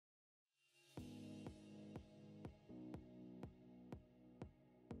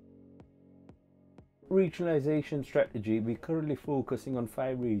regionalisation strategy, we're currently focusing on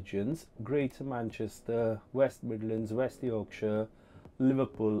 5 regions: Greater Manchester, West Midlands, West Yorkshire,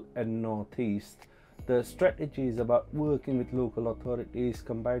 Liverpool and North East. The strategy is about working with local authorities,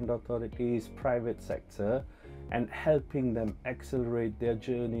 combined authorities, private sector, and helping them accelerate their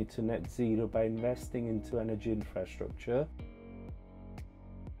journey to net zero by investing into energy infrastructure.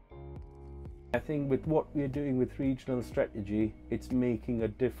 I think with what we're doing with regional strategy, it's making a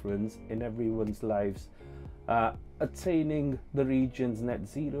difference in everyone's lives. Attaining the region's net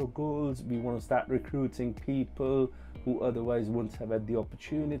zero goals, we want to start recruiting people who otherwise wouldn't have had the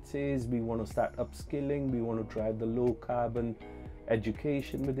opportunities. We want to start upskilling. We want to drive the low carbon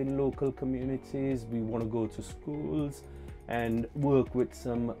education within local communities. We want to go to schools and work with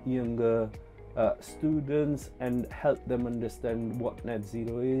some younger students and help them understand what net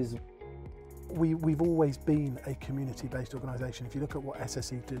zero is. We've always been a community-based organisation. If you look at what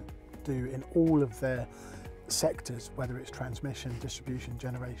SSE do in all of their sectors, whether it's transmission, distribution,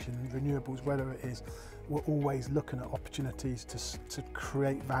 generation, renewables, whether it is, we're always looking at opportunities to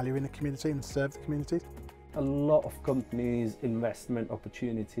create value in the community and serve the communities. A lot of companies' investment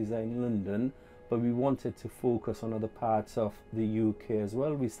opportunities are in London, but we wanted to focus on other parts of the UK as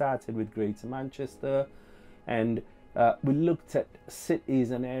well. We started with Greater Manchester, and we looked at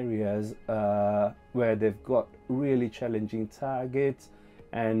cities and areas where they've got really challenging targets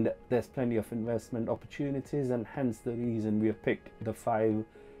and there's plenty of investment opportunities, and hence the reason we have picked the 5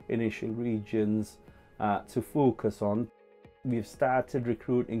 initial regions to focus on. We've started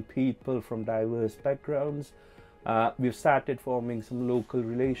recruiting people from diverse backgrounds. We've started forming some local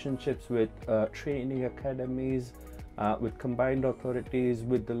relationships with training academies, with combined authorities,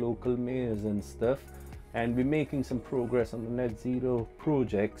 with the local mayors and stuff. And we're making some progress on the net zero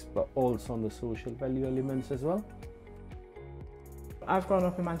projects, but also on the social value elements as well. I've grown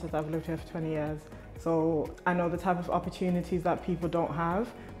up in Manchester, I've lived here for 20 years, so I know the type of opportunities that people don't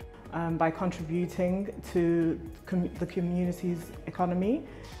have. By contributing to the community's economy,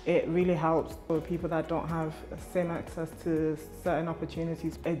 it really helps for people that don't have the same access to certain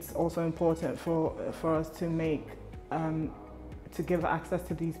opportunities. It's also important for us to give access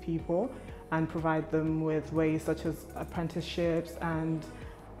to these people and provide them with ways such as apprenticeships and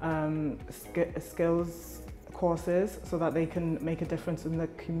skills courses so that they can make a difference in the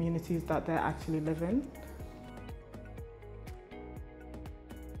communities that they actually live in.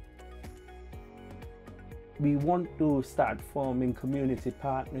 We want to start forming community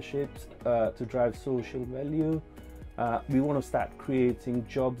partnerships to drive social value. We want to start creating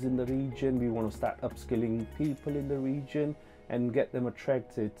jobs in the region. We want to start upskilling people in the region and get them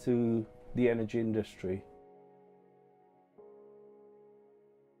attracted to the energy industry.